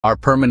Our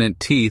permanent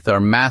teeth are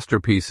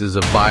masterpieces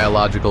of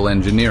biological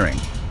engineering.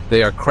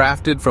 They are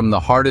crafted from the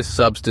hardest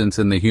substance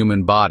in the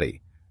human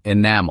body,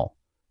 enamel.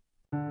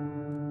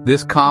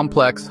 This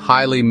complex,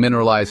 highly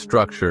mineralized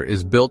structure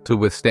is built to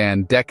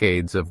withstand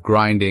decades of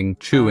grinding,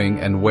 chewing,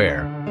 and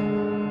wear.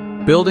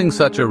 Building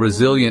such a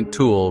resilient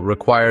tool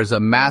requires a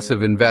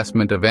massive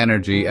investment of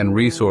energy and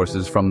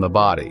resources from the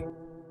body.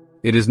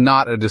 It is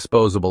not a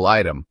disposable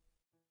item.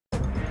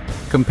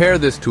 Compare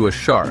this to a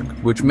shark,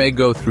 which may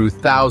go through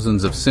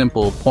thousands of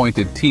simple,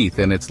 pointed teeth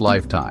in its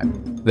lifetime.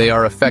 They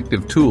are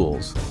effective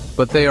tools,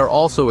 but they are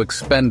also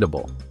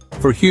expendable.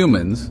 For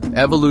humans,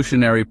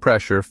 evolutionary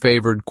pressure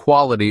favored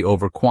quality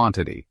over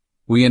quantity.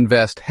 We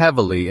invest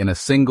heavily in a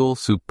single,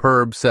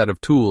 superb set of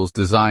tools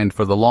designed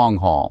for the long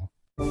haul.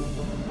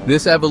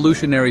 This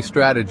evolutionary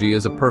strategy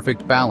is a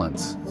perfect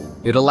balance.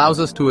 It allows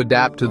us to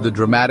adapt to the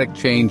dramatic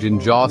change in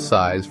jaw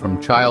size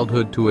from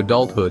childhood to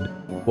adulthood,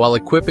 while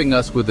equipping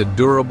us with a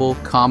durable,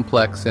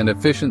 complex, and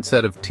efficient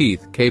set of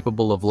teeth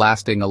capable of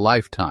lasting a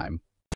lifetime.